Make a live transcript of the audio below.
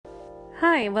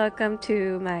Hi, welcome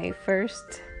to my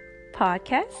first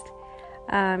podcast.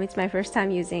 It's my first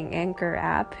time using Anchor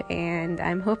app, and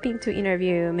I'm hoping to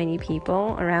interview many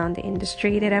people around the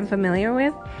industry that I'm familiar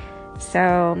with.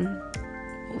 So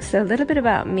a little bit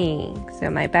about me.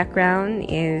 So my background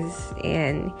is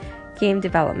in game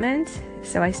development.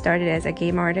 So I started as a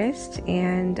game artist,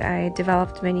 and I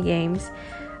developed many games.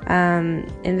 And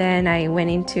then I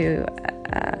went into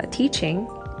teaching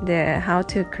how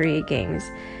to create games.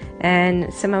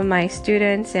 And some of my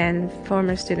students and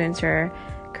former students are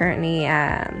currently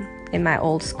in my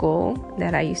old school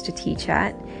that I used to teach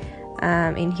at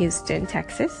in Houston,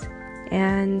 Texas.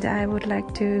 And I would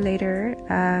like to later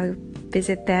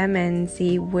visit them and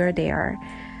see where they are.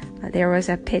 There was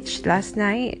a pitch last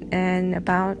night, and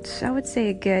about, I would say,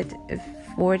 a good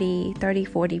 40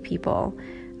 people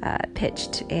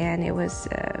pitched. And it was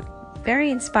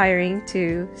very inspiring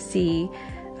to see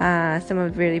some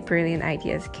of really brilliant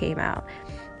ideas came out.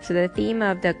 So the theme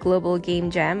of the Global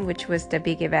Game Jam, which was the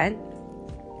big event,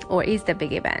 or is the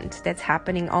big event that's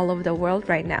happening all over the world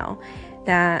right now,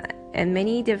 and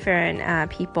many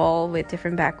different people with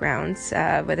different backgrounds,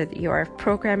 whether you're a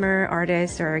programmer,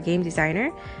 artist, or a game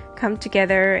designer, come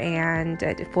together and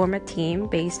form a team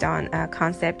based on a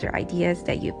concept or ideas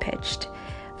that you pitched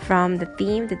from the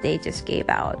theme that they just gave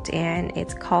out. And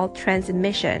it's called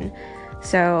Transmission.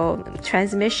 So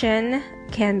transmission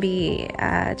can be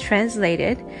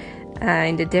translated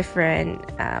in the different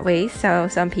ways. So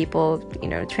some people,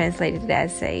 translate it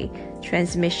as a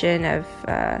transmission of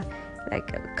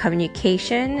like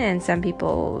communication, and some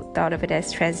people thought of it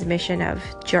as transmission of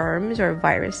germs or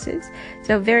viruses.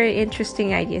 So very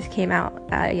interesting ideas came out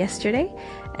yesterday,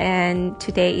 and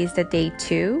today is the day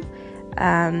 2,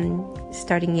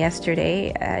 starting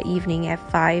yesterday evening at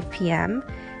 5 p.m.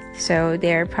 So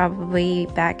they're probably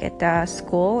back at the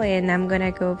school, and I'm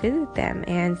gonna go visit them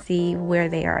and see where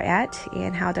they are at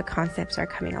and how the concepts are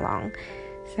coming along.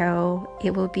 So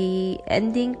it will be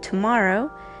ending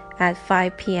tomorrow at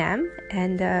 5 p.m.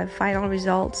 and the final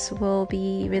results will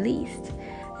be released.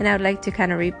 And I would like to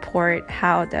kind of report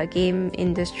how the game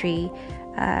industry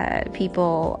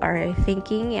people are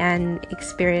thinking and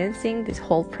experiencing this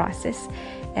whole process.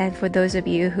 And for those of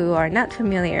you who are not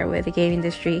familiar with the game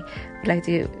industry, I'd like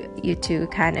you to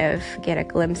kind of get a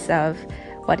glimpse of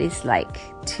what it's like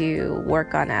to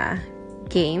work on a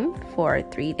game for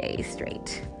 3 days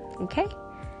straight. Okay?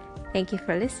 Thank you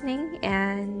for listening,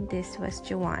 and this was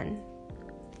Joanne.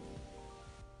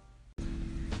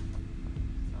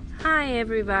 Hi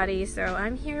everybody, so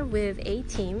I'm here with a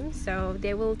team, so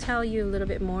they will tell you a little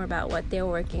bit more about what they're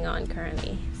working on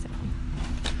currently.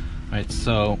 Right,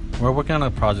 so we're working on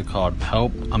a project called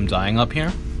Help, I'm Dying Up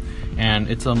Here, and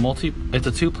it's a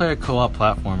 2-player co-op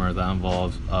platformer that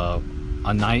involves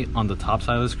a knight on the top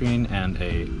side of the screen and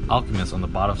a alchemist on the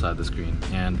bottom side of the screen,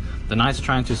 and the knight's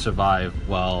trying to survive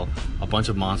while a bunch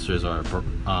of monsters are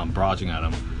barraging at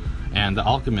him, and the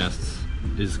alchemist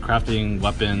is crafting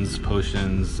weapons,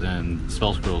 potions, and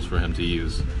spell scrolls for him to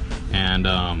use. And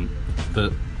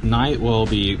the knight will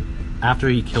be, after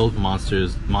he kills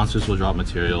monsters will drop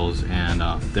materials, and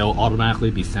they'll automatically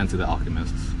be sent to the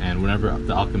alchemists. And whenever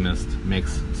the alchemist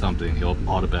makes something, he'll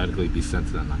automatically be sent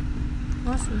to the knight.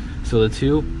 Awesome. So the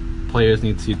 2 players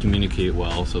need to communicate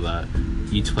well so that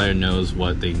each player knows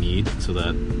what they need so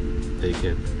that they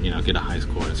could, get a high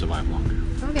score and survive longer.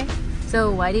 Okay. So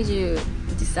why did you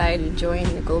decide to join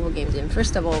the Global Game Jam?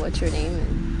 First of all, what's your name?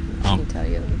 And can you tell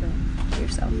you a little bit about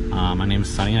yourself? My name is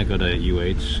Sunny. I go to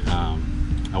UH.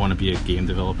 I want to be a game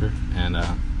developer, and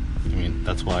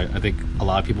that's why I think a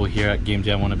lot of people here at Game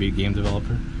Jam want to be a game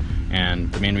developer,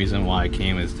 and the main reason why I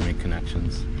came is to make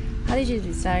connections. How did you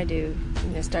decide to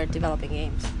start developing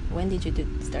games? When did you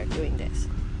start doing this?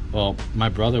 Well, my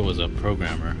brother was a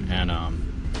programmer, and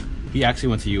he actually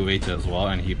went to UH as well,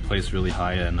 and he placed really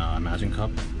high in Imagine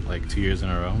Cup, like 2 years in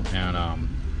a row, and I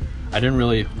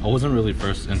wasn't really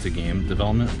first into game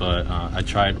development, but I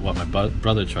tried what my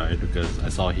brother tried because I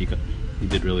saw he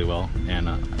did really well, and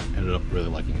I ended up really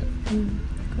liking it.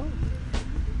 Cool.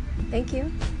 Thank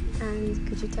you. And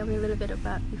could you tell me a little bit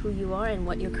about who you are and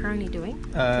what you're currently doing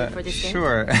for this game?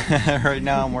 Sure. Right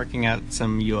now I'm working out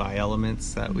some UI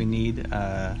elements that we need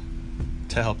to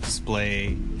help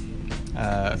display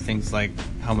things like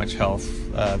how much health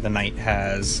the knight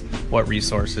has, what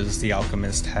resources the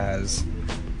alchemist has,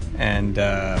 and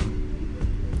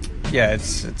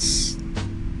it's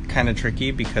kind of tricky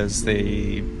because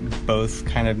they both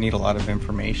kind of need a lot of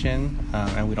information,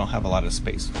 and we don't have a lot of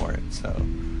space for it. So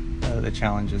the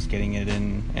challenge is getting it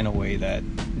in a way that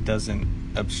doesn't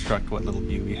obstruct what little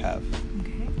view we have.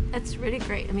 Okay, that's really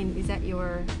great. I mean, is that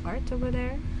your art over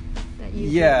there?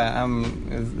 Yeah,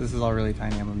 this is all really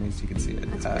tiny. I'm amazed you can see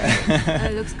it. That's great.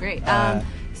 It looks great.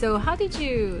 So how did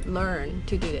you learn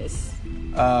to do this?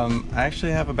 I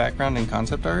actually have a background in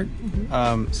concept art.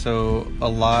 So a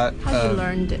lot. How did you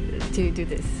learn to do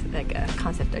this, like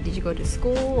concept art? Did you go to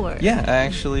school or? Yeah, I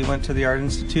actually went to the Art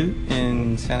Institute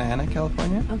in Santa Ana,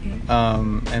 California. Okay.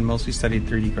 And mostly studied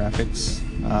 3D graphics,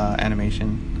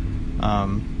 animation.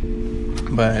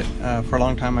 But for a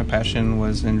long time, my passion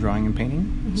was in drawing and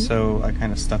painting. So I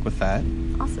kind of stuck with that.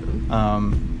 Awesome.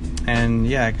 And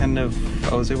yeah,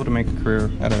 I was able to make a career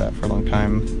out of that for a long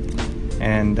time.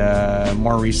 And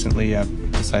more recently, I've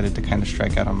decided to kind of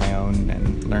strike out on my own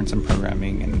and learn some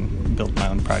programming and build my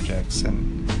own projects.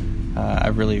 And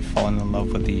I've really fallen in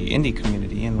love with the indie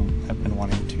community, and I've been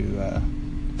wanting to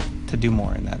do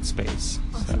more in that space.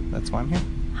 Awesome. So that's why I'm here.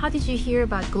 How did you hear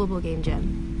about Global Game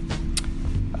Jam?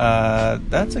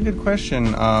 That's a good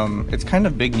question. It's kind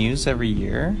of big news every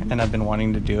year, and I've been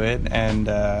wanting to do it. And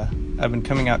I've been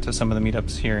coming out to some of the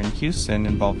meetups here in Houston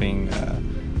involving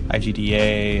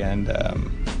IGDA and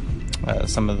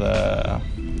some of the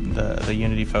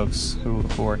Unity folks who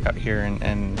work out here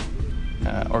and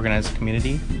organize the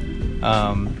community.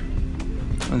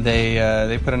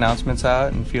 They put announcements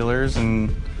out and feelers, and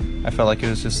I felt like it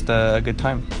was just a good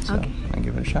time. So Okay. I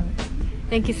give it a shot.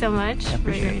 Thank you so much I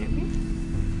for your appreciate it. interview.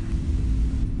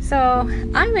 So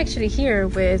I'm actually here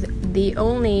with the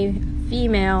only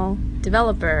female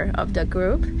developer of the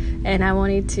group, and I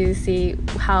wanted to see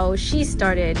how she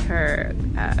started her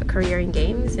career in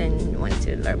games and wanted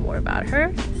to learn more about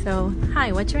her. So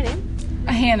hi, what's your name?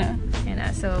 Hannah.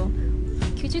 Hannah. So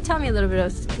could you tell me a little bit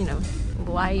of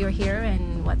why you're here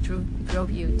and what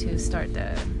drove you to start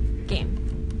the game?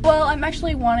 Well, I'm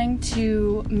actually wanting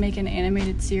to make an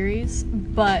animated series,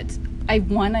 but I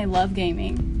love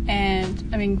gaming, and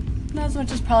I mean, not as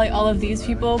much as probably all of these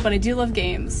people, but I do love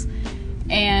games,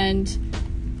 and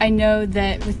I know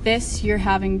that with this, you're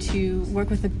having to work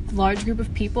with a large group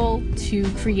of people to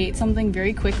create something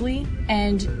very quickly,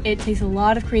 and it takes a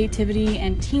lot of creativity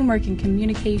and teamwork and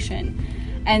communication,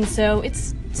 and so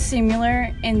it's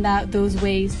similar in those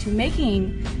ways to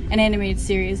making an animated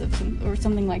series of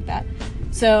something like that.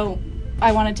 So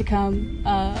I wanted to come.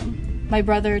 My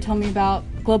brother told me about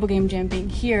Global Game Jam being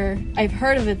here. I've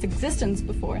heard of its existence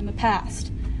before in the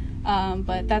past,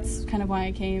 but that's kind of why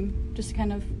I came, just to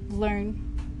kind of learn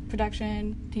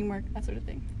production, teamwork, that sort of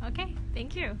thing. Okay,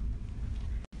 thank you.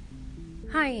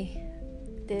 Hi,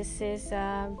 this is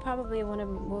probably one of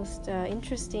the most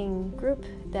interesting group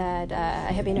that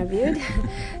I have interviewed.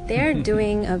 They're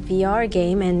doing a VR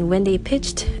game, and when they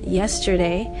pitched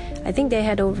yesterday, I think they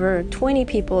had over 20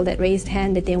 people that raised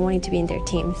hand that they wanted to be in their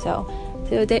team. So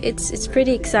it's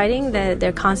pretty exciting,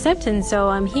 their concept, and so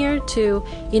I'm here to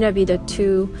interview the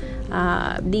two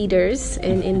leaders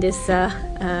in this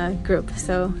group.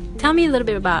 So tell me a little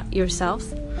bit about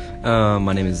yourselves.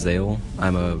 My name is Zale.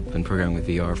 I've been programming with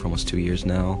VR for almost 2 years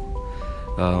now.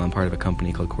 I'm part of a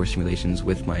company called Core Simulations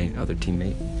with my other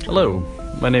teammate. Hello,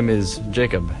 my name is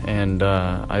Jacob, and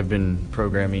I've been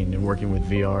programming and working with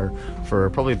VR for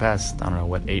probably the past,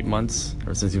 8 months,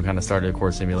 or since you kind of started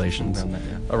Core Simulations. Around that,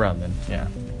 yeah. Around then, yeah.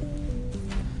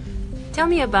 Tell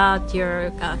me about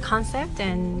your concept,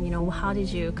 and how did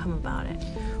you come about it?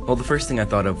 Well, the first thing I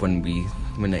thought of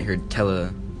when I heard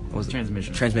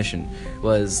transmission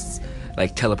was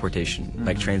like teleportation,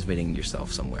 like transmitting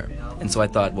yourself somewhere. And so I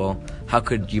thought, well, how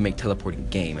could you make teleporting a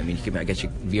game? I mean, I guess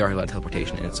VR has a lot of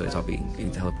teleportation in it, so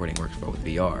teleporting works well with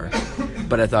VR.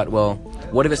 But I thought, well,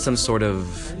 what if it's some sort of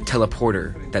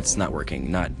teleporter that's not working,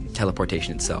 not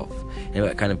teleportation itself? And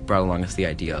it kind of brought along us the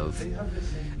idea of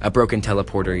a broken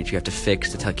teleporter you have to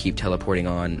fix to keep teleporting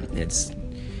on.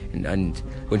 And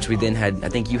which we then had, I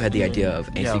think you had the idea of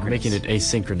asynchronous. Yeah, making it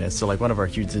asynchronous. So like one of our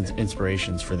huge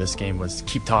inspirations for this game was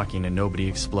Keep Talking and Nobody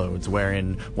Explodes,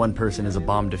 wherein one person is a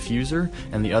bomb diffuser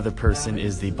and the other person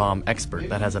is the bomb expert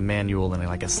that has a manual and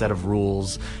like a set of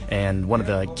rules. And one of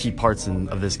the key parts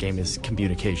of this game is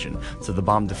communication. So the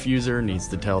bomb diffuser needs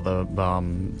to tell the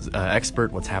bomb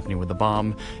expert what's happening with the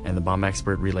bomb, and the bomb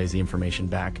expert relays the information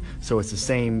back. So it's the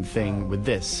same thing with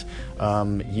this.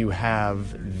 You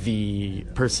have the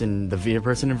person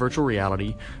in virtual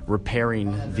reality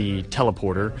repairing the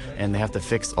teleporter, and they have to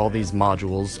fix all these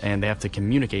modules, and they have to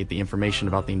communicate the information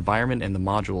about the environment and the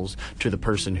modules to the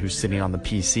person who's sitting on the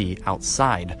PC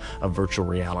outside of virtual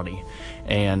reality.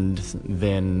 And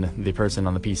then the person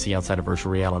on the PC outside of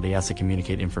virtual reality has to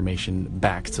communicate information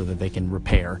back so that they can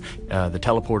repair the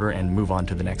teleporter and move on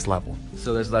to the next level.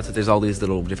 So there's all these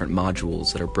little different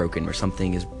modules that are broken, or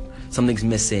something something's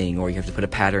missing or you have to put a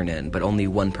pattern in, but only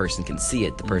one person can see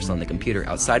it. The person on the computer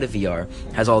outside of VR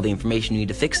has all the information you need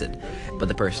to fix it, but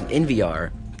the person in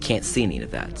VR can't see any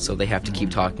of that. So they have to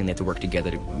keep talking, they have to work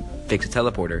together to fix a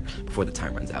teleporter before the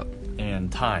time runs out.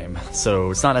 And time. So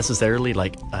it's not necessarily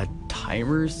like a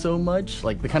timer so much.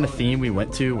 Like the kind of theme we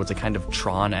went to was a kind of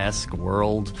Tron-esque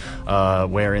world,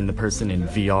 wherein the person in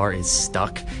VR is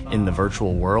stuck in the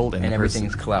virtual world, and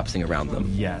everything's collapsing around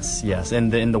them. Yes,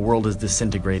 and the world is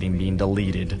disintegrating, being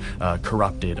deleted,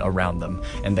 corrupted around them,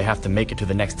 and they have to make it to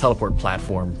the next teleport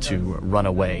platform to run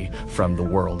away from the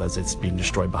world as it's being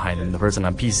destroyed behind them. And the person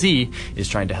on PC is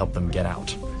trying to help them get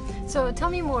out. So tell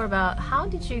me more about how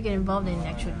did you get involved in the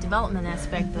actual development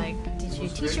aspect? Like, did you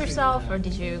teach yourself or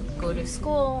did you go to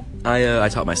school? I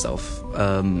taught myself.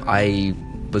 I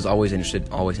was always interested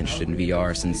in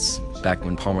VR since back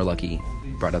when Palmer Luckey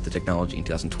brought out the technology in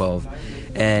 2012.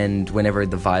 And whenever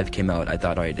the Vive came out, I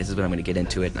thought, all right, this is what I'm going to get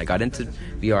into it. And I got into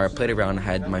VR, played around,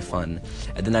 had my fun.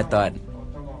 And then I thought,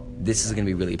 this is going to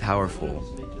be really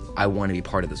powerful. I want to be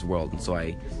part of this world. And so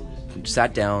I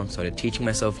sat down, started teaching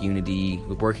myself Unity,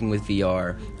 working with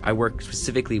VR. I work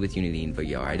specifically with Unity in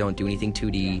VR. I don't do anything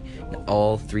 2D,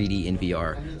 all 3D in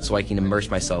VR, so I can immerse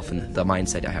myself in the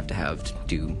mindset I have to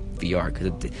do VR,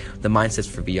 because the mindsets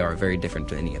for VR are very different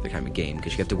than any other kind of game,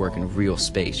 because you have to work in real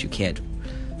space. You can't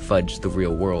fudge the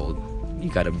real world. You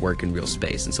got to work in real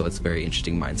space, and so it's a very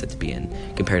interesting mindset to be in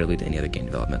comparatively to any other game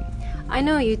development. I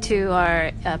know you two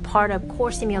are part of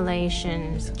Core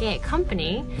Simulations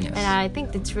company, Yes. and I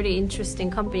think it's really interesting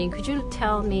company. Could you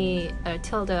tell the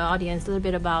audience a little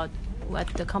bit about what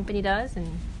the company does? And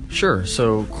Sure.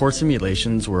 So Core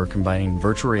Simulations, we're combining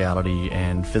virtual reality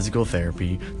and physical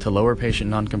therapy to lower patient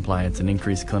noncompliance and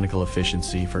increase clinical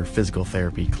efficiency for physical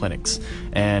therapy clinics.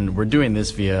 And we're doing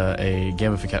this via a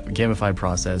gamified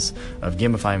process of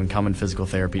gamifying common physical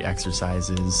therapy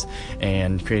exercises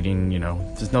and creating,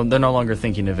 they're no longer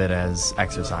thinking of it as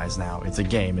exercise now. It's a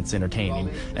game, it's entertaining.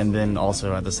 And then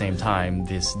also at the same time,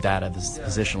 this data, this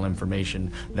positional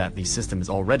information that the system is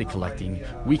already collecting,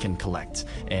 we can collect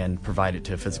and provide it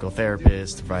to physical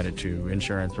therapists, provide it to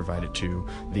insurance, provide it to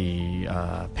the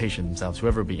patient themselves,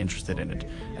 whoever would be interested in it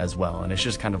as well. And it's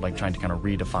just kind of like trying to kind of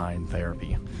redefine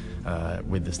therapy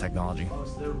with this technology.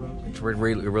 We're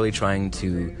really trying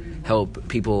to help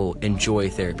people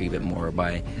enjoy therapy a bit more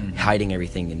by hiding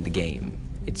everything in the game.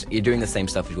 You're doing the same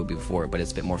stuff as you would before, but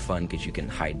it's a bit more fun because you can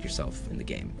hide yourself in the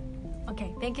game.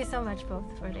 okay, thank you so much both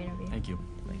for the interview. Thank you.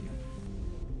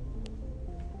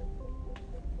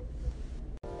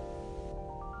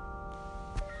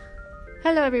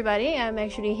 Hello, everybody. I'm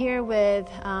actually here with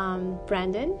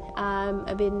Brandon.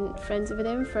 I've been friends with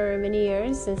him for many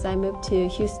years since I moved to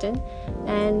Houston,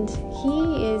 and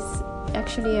he is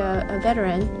actually a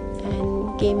veteran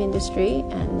in game industry,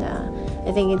 and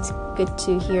I think it's good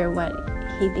to hear what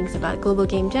he thinks about Global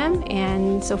Game Jam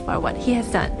and so far what he has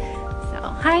done. So,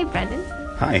 hi, Brandon.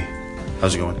 Hi,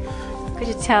 how's it going? Could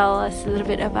you tell us a little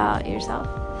bit about yourself?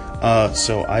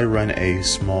 So I run a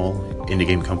small indie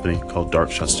game company called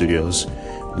Darkshot Studios.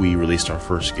 We released our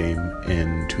first game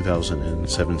in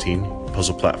 2017,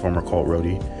 puzzle platformer called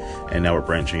Roadie, and now we're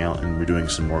branching out and we're doing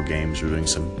some more games. We're doing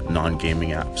some non-gaming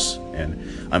apps,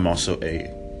 and I'm also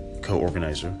a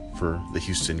co-organizer for the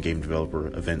Houston game developer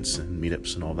events and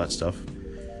meetups and all that stuff.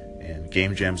 And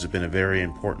game jams have been a very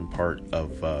important part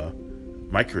of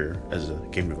my career as a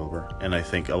game developer, and I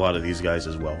think a lot of these guys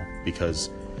as well, because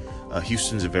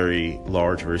Houston's a very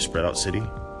large, very spread out city,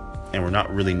 and we're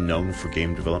not really known for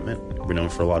game development. We're known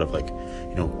for a lot of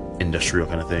industrial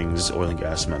kind of things, oil and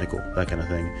gas, medical, that kind of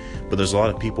thing. But there's a lot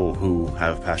of people who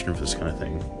have passion for this kind of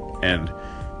thing, and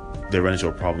they run into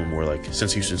a problem where,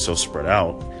 since Houston's so spread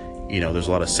out, there's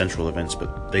a lot of central events,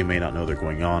 but they may not know they're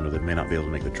going on, or they may not be able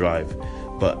to make the drive.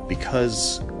 But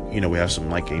because, we have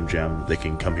something like Game Jam, they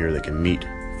can come here, they can meet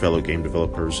fellow game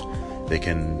developers, they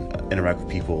can interact with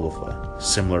people of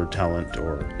similar talent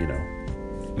or,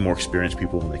 more experienced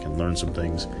people, and they can learn some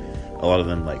things. A lot of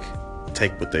them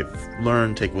take what they've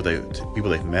learned, take what people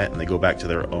they've met, and they go back to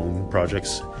their own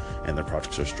projects, and their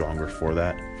projects are stronger for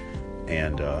that.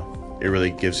 And it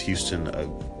really gives Houston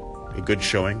a good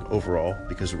showing overall,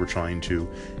 because we're trying to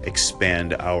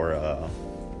expand our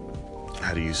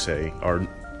our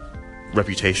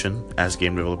reputation as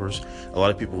game developers. A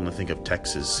lot of people, when they think of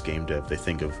Texas game dev, they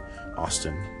think of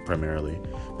Austin primarily,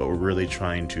 but we're really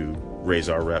trying to raise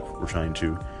our rep. We're trying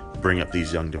to bring up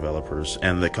these young developers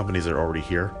and the companies that are already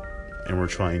here, and we're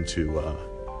trying to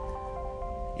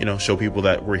show people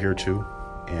that we're here too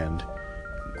and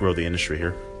grow the industry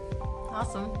here.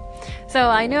 Awesome. So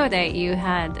I know that you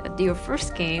had your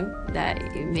first game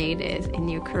that you made is in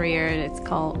your career. It's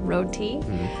called Roadie.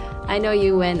 I know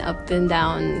you went up and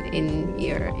down in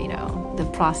your, the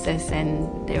process,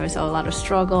 and there was a lot of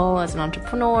struggle as an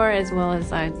entrepreneur as well as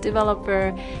a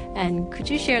developer. And could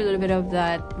you share a little bit of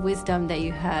that wisdom that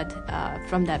you had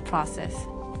from that process?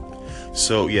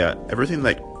 So yeah, everything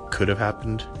that could have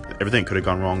happened, everything that could have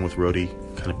gone wrong with Roadie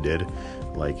kind of did.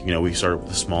 Like, we started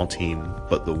with a small team,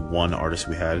 but the one artist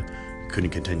we had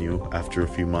couldn't continue after a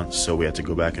few months, so we had to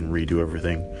go back and redo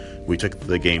everything. We took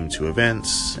the game to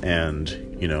events, and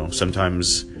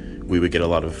sometimes we would get a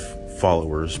lot of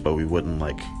followers, but we wouldn't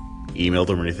like email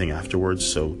them or anything afterwards,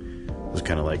 so it was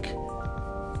kind of like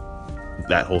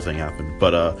that whole thing happened.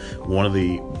 But one of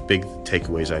the big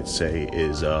takeaways I'd say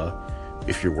is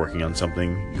if you're working on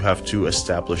something, you have to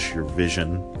establish your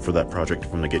vision for that project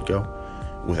from the get-go.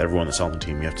 With everyone that's on the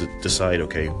team, you have to decide,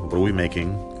 okay, what are we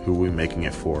making, who are we making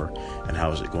it for, and how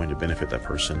is it going to benefit that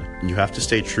person. And you have to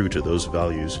stay true to those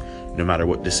values no matter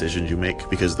what decisions you make,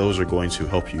 because those are going to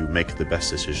help you make the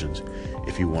best decisions.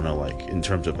 If you want to, in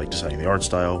terms of deciding the art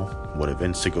style, what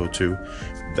events to go to,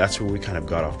 that's where we kind of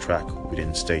got off track. We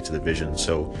didn't stay to the vision,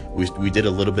 so we did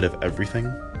a little bit of everything.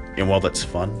 And while that's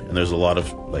fun, and there's a lot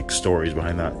of stories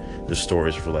behind that, there's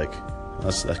stories for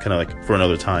that's kind of for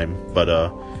another time, but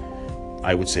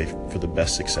I would say for the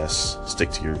best success, stick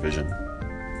to your vision.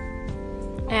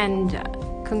 And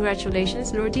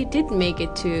congratulations, Roadie did make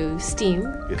it to Steam,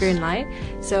 yes.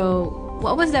 Greenlight. So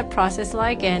what was that process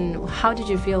like, and how did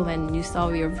you feel when you saw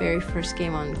your very first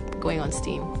game going on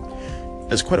Steam?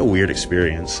 It's quite a weird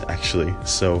experience, actually.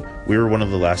 So we were one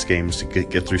of the last games to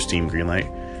get through Steam Greenlight,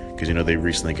 because they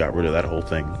recently got rid of that whole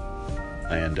thing.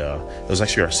 And it was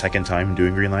actually our second time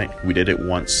doing Greenlight. We did it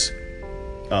once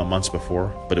months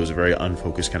before, but it was a very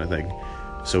unfocused kind of thing,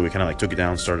 so we kind of took it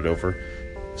down, started over.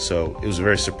 So it was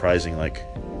very surprising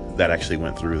that actually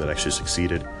went through, that actually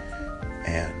succeeded.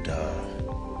 And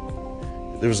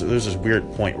there was this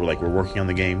weird point where we're working on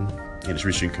the game and it's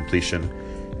reaching completion,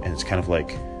 and it's kind of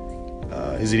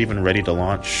is it even ready to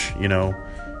launch?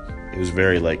 It was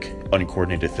very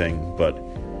uncoordinated thing, but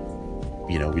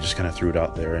we just kind of threw it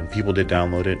out there, and people did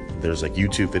download it. There's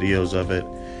YouTube videos of it.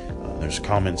 There's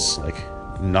comments.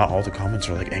 Not all the comments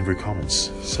are angry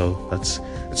comments, so it's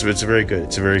very good.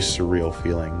 It's a very surreal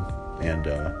feeling, and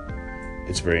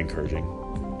it's very encouraging.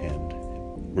 And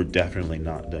we're definitely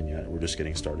not done yet. We're just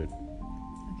getting started.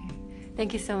 Okay,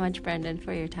 thank you so much, Brandon,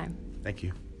 for your time. Thank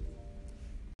you.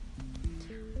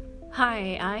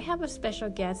 Hi, I have a special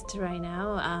guest right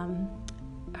now.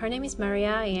 Her name is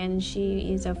Maria, and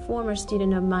she is a former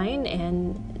student of mine,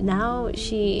 and now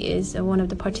she is one of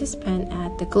the participants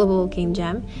at the Global Game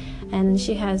Jam, and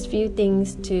she has few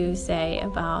things to say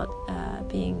about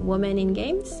being woman in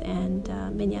games and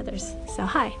many others. So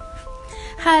hi.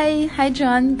 Hi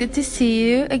John, good to see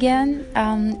you again.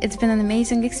 It's been an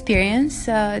amazing experience.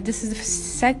 This is the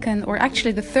second, or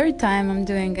actually the third time I'm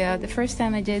doing it. The first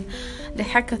time I did the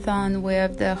hackathon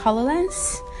with the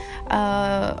HoloLens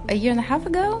a year and a half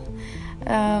ago.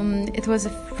 It was a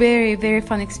very, very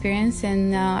fun experience,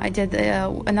 and I did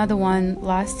another one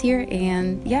last year,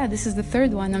 and yeah, this is the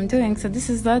third one I'm doing, so this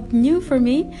is not new for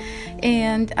me.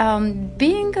 And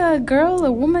being a girl,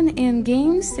 a woman in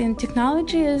games, in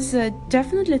technology is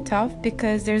definitely tough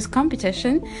because there's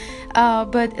competition,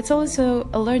 but it's also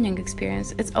a learning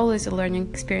experience. It's always a learning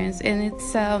experience, and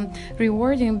it's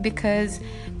rewarding because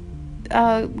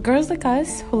girls like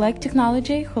us who like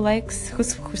technology,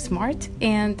 who's smart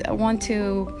and want to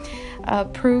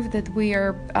prove that we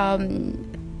are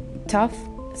tough,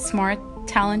 smart,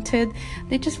 talented,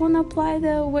 they just want to apply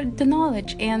the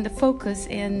knowledge and the focus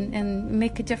and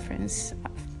make a difference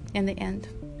in the end.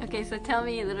 Okay, so tell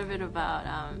me a little bit about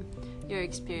your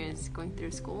experience going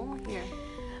through school here.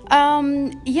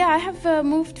 Yeah, I have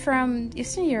moved from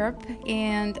Eastern Europe,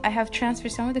 and I have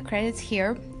transferred some of the credits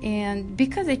here. And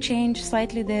because I changed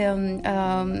slightly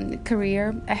the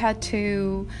career, I had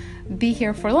to be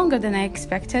here for longer than I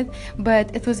expected.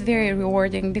 But it was very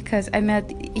rewarding because I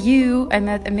met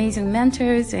amazing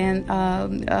mentors and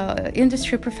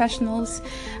industry professionals.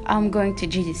 I'm going to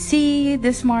GDC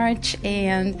this March,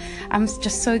 and I'm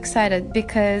just so excited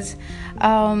because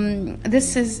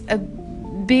this is a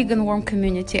big and warm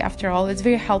community. After all, it's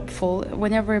very helpful.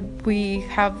 Whenever we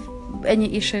have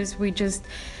any issues, we just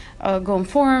go on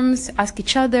forums, ask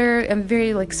each other, and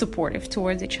very supportive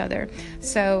towards each other.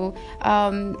 So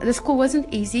the school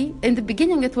wasn't easy. In the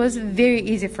beginning, it was very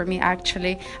easy for me,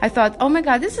 actually. I thought, oh my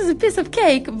god, this is a piece of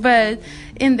cake, but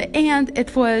in the end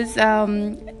it was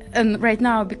and right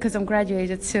now, because I'm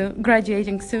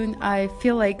graduating soon, I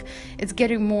feel like it's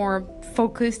getting more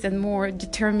focused and more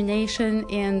determination,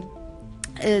 and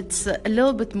it's a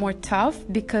little bit more tough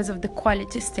because of the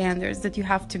quality standards that you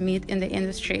have to meet in the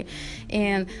industry,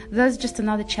 and that's just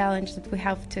another challenge that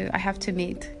I have to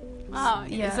meet. Oh,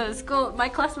 yeah. So my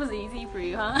class was easy for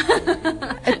you, huh?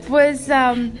 It was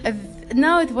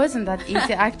no, it wasn't that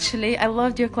easy actually. I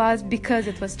loved your class because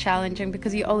it was challenging,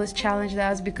 because you always challenged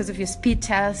us because of your speed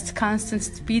tests, constant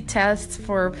speed tests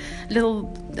for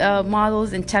little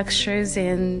models and textures,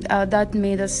 and that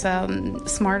made us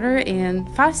smarter and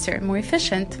faster, more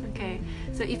efficient. Okay.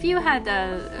 So if you had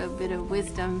a bit of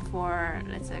wisdom for,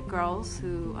 let's say, girls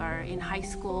who are in high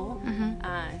school,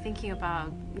 thinking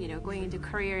about, going into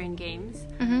career in games,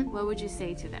 what would you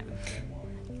say to them?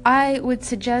 I would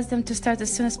suggest them to start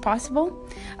as soon as possible,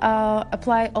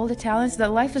 apply all the talents.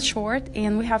 That life is short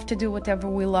and we have to do whatever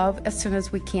we love as soon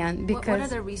as we can. What are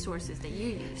the resources that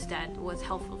you use that was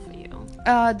helpful for you?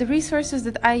 The resources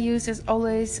that I use is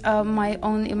always my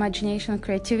own imagination and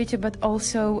creativity, but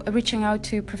also reaching out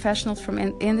to professionals from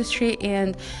industry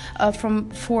and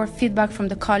for feedback from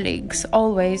the colleagues,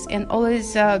 always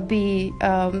be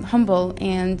humble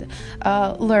and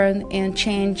learn and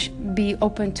change, be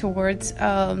open towards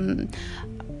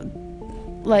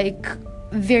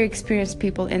very experienced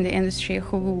people in the industry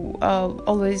who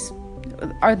always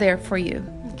are there for you.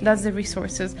 Okay. That's the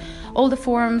resources. All the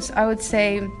forums, I would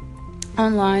say,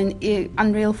 online,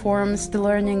 Unreal forums, the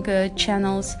learning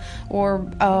channels, or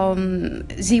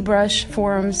ZBrush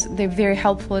forums, they're very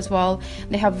helpful as well.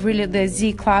 They have the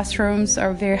Z classrooms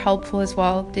are very helpful as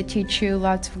well. They teach you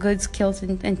lots of good skills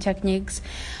and techniques.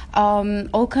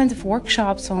 All kinds of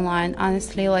workshops online,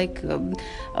 honestly,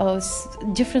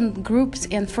 different groups.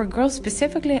 And for girls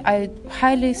specifically, I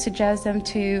highly suggest them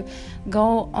to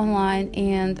go online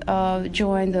and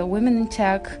join the Women in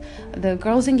Tech, the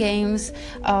Girls in Games.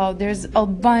 There's a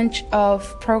bunch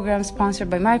of programs sponsored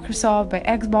by Microsoft, by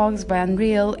Xbox, by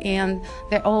Unreal, and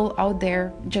they're all out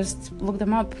there. Just look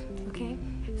them up. Okay.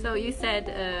 So you said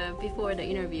before the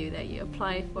interview that you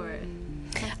applied for...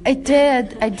 I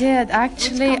did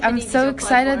actually. I'm so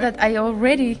excited that I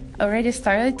already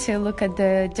started to look at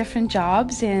the different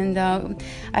jobs, and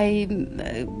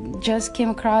I just came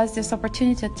across this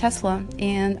opportunity at Tesla,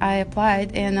 and I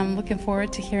applied, and I'm looking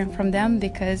forward to hearing from them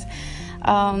because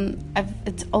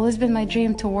it's always been my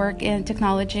dream to work in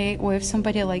technology with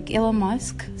somebody like Elon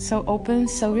Musk, so open,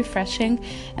 so refreshing,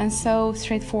 and so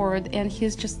straightforward. And he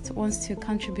just wants to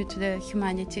contribute to the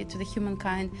humanity, to the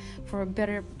humankind, for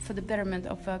the betterment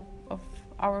of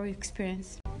our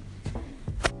experience.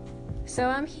 So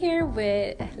I'm here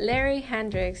with Larry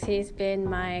Hendricks. He's been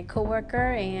my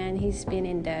coworker, and he's been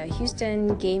in the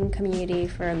Houston game community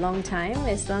for a long time.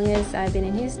 As long as I've been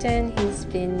in Houston, he's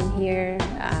been here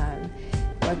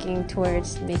working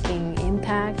towards making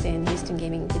impact in Houston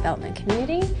gaming development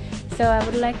community. So I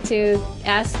would like to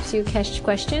ask a few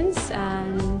questions.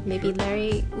 Maybe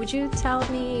Larry, would you tell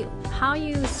me how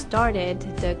you started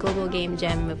the Global Game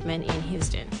Jam movement in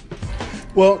Houston?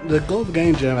 Well, the Global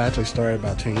Game Jam actually started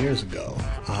about 10 years ago.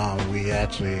 We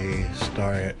actually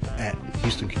started at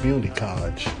Houston Community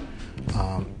College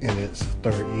in its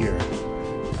third year.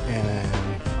 And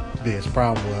the biggest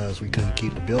problem was we couldn't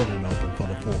keep the building open for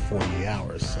the full 40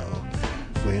 hours. So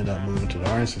we ended up moving to the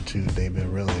Art Institute. They've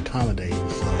been really accommodating.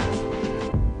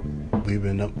 So we've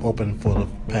been open for the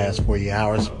past 40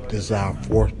 hours. This is our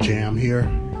fourth jam here.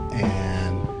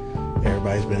 And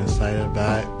everybody's been excited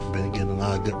about it. Been getting a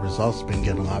lot of good results. Been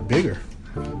getting a lot bigger.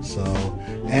 So,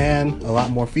 and a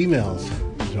lot more females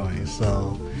joining.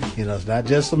 So, it's not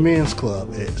just a men's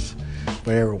club. It's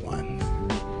for everyone.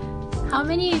 How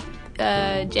many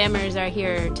jammers are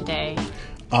here today?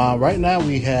 Right now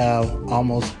we have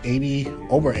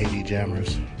over 80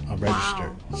 jammers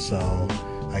registered. Wow. So,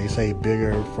 like you say,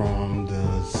 bigger from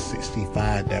the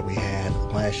 65 that we had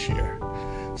last year.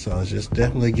 So it's just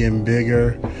definitely getting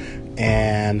bigger,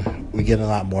 and we get a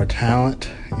lot more talent.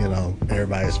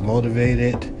 Everybody's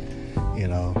motivated.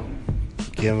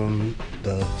 Give them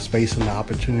the space and the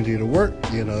opportunity to work.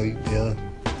 They'll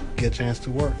get a chance to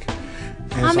work.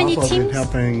 And how many also teams? Been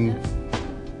helping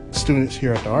students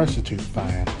here at the Art Institute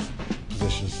find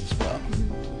positions as well.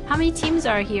 How many teams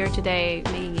are here today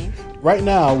making games? Right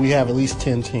now, we have at least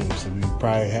 10 teams. And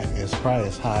it's probably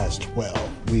as high as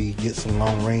 12. We get some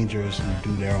lone rangers who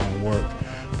do their own work,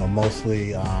 but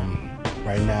mostly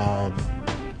right now,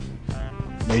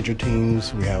 major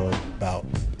teams, we have about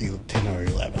 10 or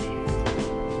 11.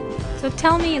 So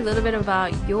tell me a little bit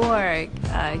about your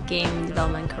game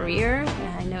development career.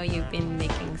 I know you've been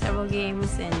making several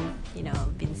games and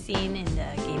been seen in the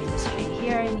game industry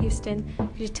here in Houston.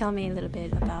 Could you tell me a little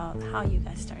bit about how you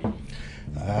got started?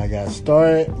 I got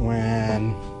started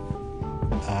when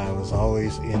I was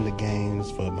always in the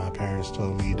games, but my parents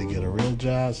told me to get a real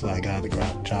job, so I got a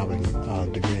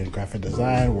degree in graphic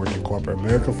design, worked in corporate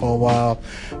America for a while,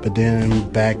 but then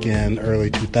back in early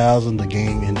 2000, the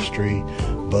game industry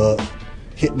bug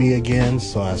hit me again,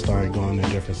 so I started going to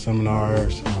different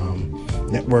seminars,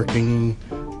 networking,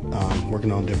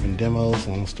 working on different demos.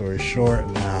 Long story short,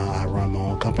 now I run my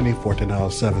own company,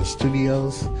 1407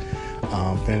 Studios.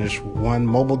 Finished one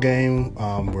mobile game.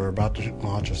 We're about to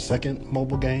launch a second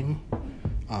mobile game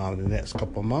the next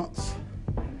couple of months,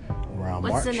 around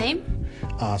March. What's the name?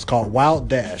 It's called Wild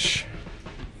Dash.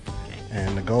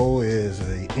 And the goal is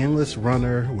an endless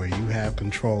runner where you have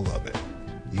control of it.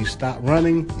 You stop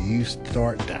running, you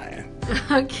start dying.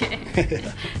 Okay.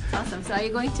 That's awesome. So are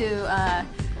you going to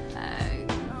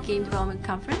game development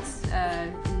conference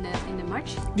in the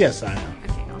March? Yes, I am.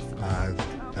 Okay, awesome.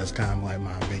 That's kind of like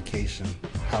my vacation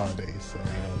holiday, so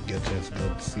get a chance to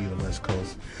go see the West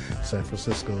Coast. San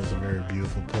Francisco is a very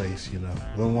beautiful place.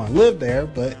 Wouldn't want to live there,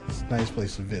 but it's a nice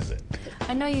place to visit.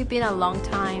 I know you've been a long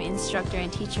time instructor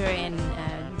and teacher in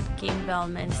game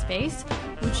development space.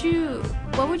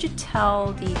 What would you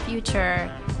tell the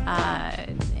future,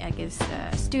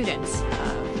 students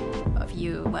of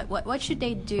you? What should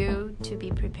they do to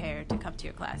be prepared to come to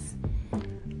your class?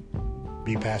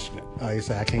 Be passionate. Like I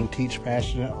said, I can't teach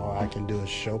passionate. All I can do is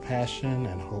show passion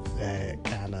and hope that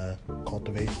kind of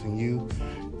cultivates in you.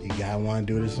 You gotta want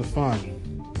to do this for fun.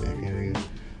 If you're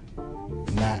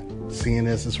not seeing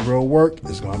this as real work,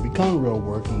 it's going to become real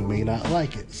work, and you may not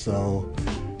like it. So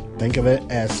think of it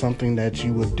as something that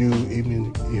you would do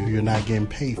even if you're not getting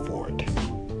paid for it.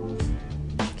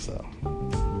 So,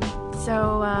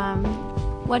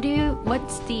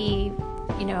 what's the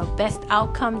best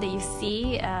outcome that you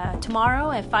see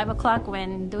tomorrow at 5 o'clock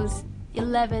when those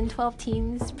 11, 12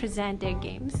 teams present their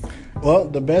games? Well,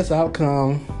 the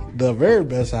very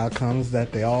best outcome is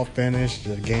that they all finish.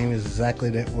 The game is exactly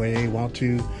the way they want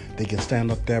to. They can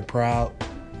stand up there proud,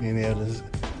 being able to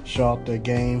show off their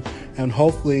game. And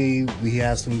hopefully we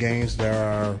have some games that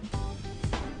are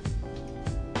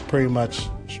pretty much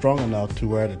strong enough to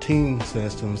where the team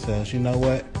says to themselves, you know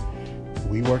what?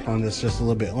 We worked on this just a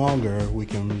little bit longer. We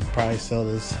can probably sell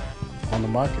this on the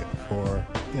market for,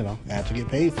 have to get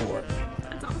paid for it.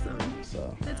 That's awesome.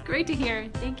 So that's great to hear.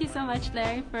 Thank you so much,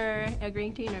 Larry, for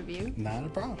agreeing to interview. Not a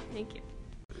problem. Thank you.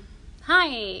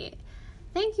 Hi.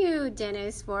 Thank you,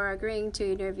 Dennis, for agreeing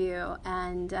to interview.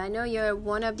 And I know you're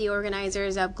one of the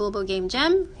organizers of Global Game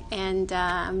Jam, and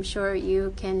I'm sure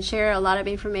you can share a lot of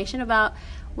information about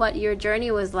what your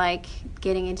journey was like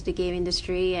getting into the game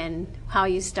industry and how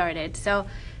you started. So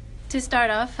to start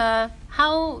off,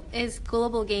 how is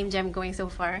Global Game Jam going so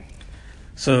far?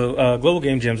 So Global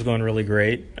Game Jam is going really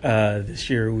great. This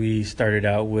year we started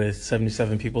out with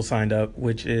 77 people signed up,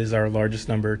 which is our largest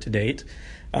number to date.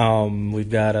 We've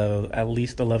got at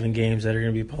least 11 games that are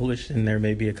going to be published, and there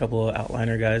may be a couple of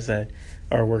outliner guys that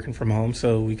are working from home,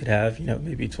 so we could have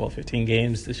maybe 12, 15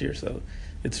 games this year. So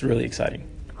it's really exciting.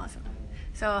 Awesome.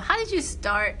 So how did you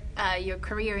start your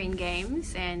career in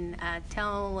games, and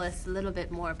tell us a little bit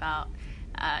more about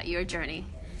your journey?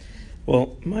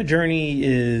 Well, my journey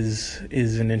is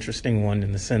an interesting one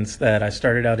in the sense that I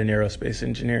started out in aerospace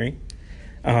engineering.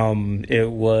 It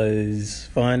was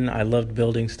fun. I loved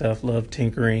building stuff, loved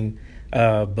tinkering,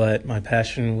 but my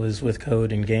passion was with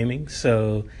code and gaming.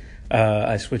 So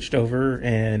I switched over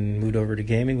and moved over to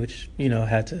gaming, which,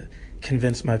 had to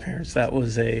convince my parents that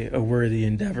was a worthy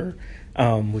endeavor,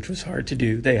 which was hard to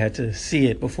do. They had to see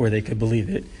it before they could believe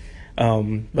it.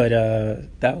 But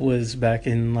that was back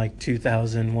in like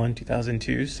 2001,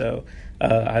 2002. So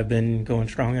I've been going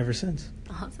strong ever since.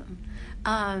 Awesome.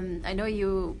 I know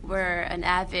you were an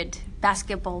avid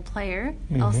basketball player.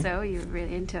 Mm-hmm. Also, you're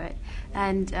really into it.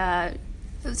 And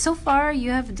so far, you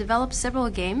have developed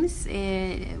several games.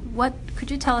 What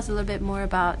could you tell us a little bit more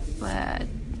about?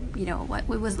 What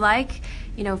it was like,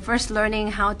 first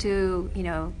learning how to,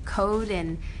 code,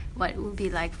 and what it would be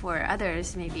like for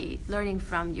others, maybe learning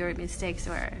from your mistakes,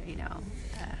 or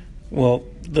Well,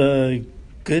 the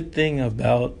good thing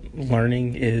about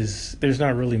learning is there's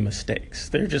not really mistakes.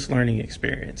 They're just learning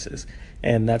experiences.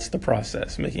 And that's the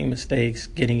process, making mistakes,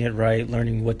 getting it right,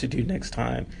 learning what to do next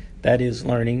time. That is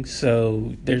learning,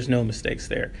 so there's no mistakes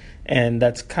there. And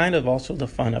that's kind of also the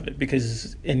fun of it,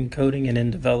 because in coding and in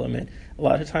development, a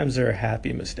lot of times there are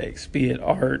happy mistakes, be it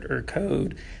art or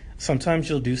code. Sometimes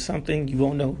you'll do something, you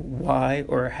won't know why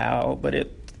or how, but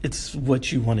it's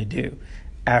what you want to do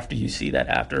after you see that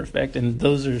after effect. And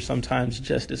those are sometimes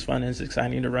just as fun and as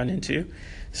exciting to run into.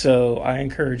 So I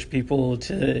encourage people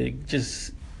to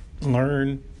just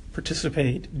learn,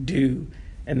 participate, do,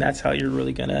 And that's how you're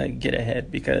really going to get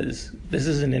ahead, because this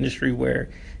is an industry where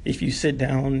if you sit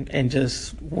down and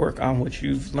just work on what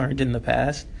you've learned in the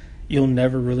past, you'll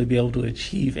never really be able to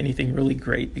achieve anything really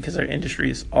great, because our industry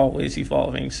is always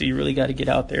evolving. So you really got to get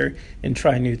out there and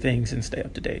try new things and stay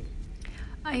up to date.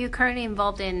 Are you currently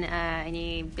involved in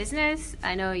any business?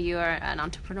 I know you are an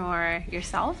entrepreneur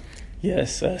yourself.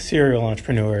 Yes, a serial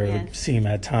entrepreneur, it would seem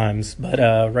at times. But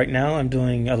right now I'm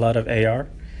doing a lot of AR.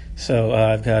 So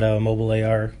I've got a mobile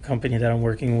AR company that I'm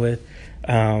working with.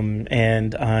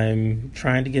 And I'm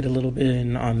trying to get a little bit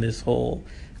in on this whole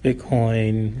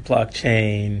Bitcoin,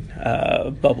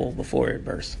 blockchain bubble before it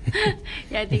bursts.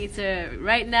 Yeah, I think it's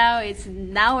right now, it's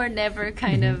now or never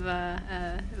kind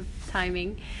of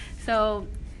timing. So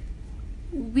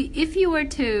if you were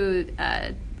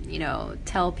to,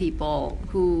 tell people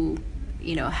who,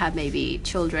 have maybe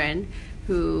children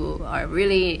who are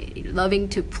really loving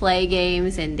to play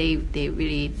games and they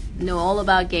really know all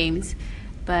about games,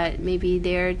 but maybe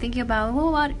they're thinking about,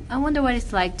 I wonder what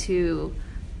it's like to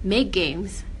make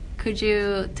games. Could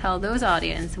you tell those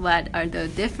audience what are the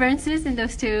differences in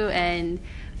those two and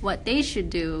what they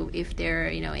should do if they're,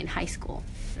 in high school,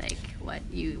 like what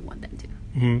you want them to?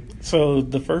 Mm-hmm. So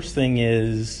the first thing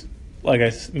is, like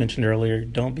I mentioned earlier,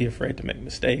 don't be afraid to make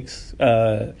mistakes.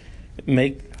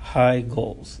 Make high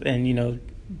goals and,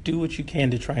 do what you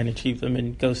can to try and achieve them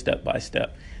and go step by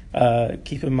step.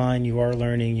 Keep in mind you are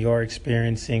learning, you are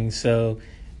experiencing, so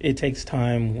it takes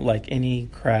time. Like any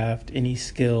craft, any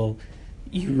skill,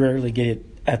 you rarely get it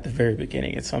at the very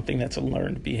beginning. It's something that's a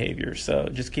learned behavior, so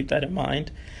just keep that in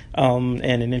mind. And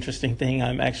an interesting thing,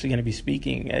 I'm actually going to be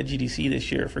speaking at GDC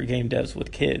this year for Game Devs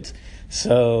with Kids.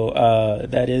 So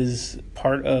that is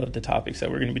part of the topics that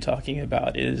we're going to be talking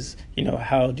about is,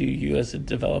 how do you as a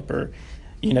developer,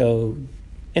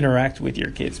 interact with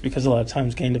your kids? Because a lot of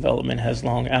times game development has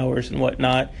long hours and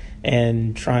whatnot,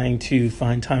 and trying to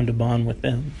find time to bond with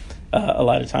them a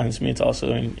lot of times means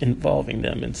also involving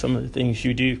them in some of the things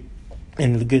you do.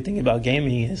 And the good thing about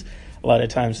gaming is a lot of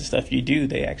times the stuff you do,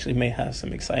 they actually may have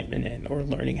some excitement in, or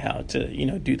learning how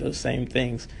to, do those same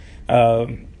things.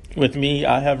 With me,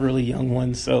 I have really young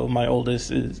ones, so my oldest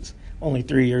is only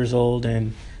 3 years old,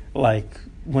 and like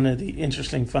one of the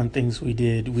interesting fun things we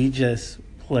did, we just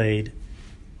played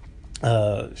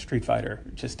Street Fighter,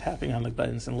 just tapping on the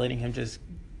buttons and letting him just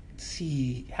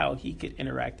see how he could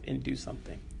interact and do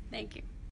something. Thank you.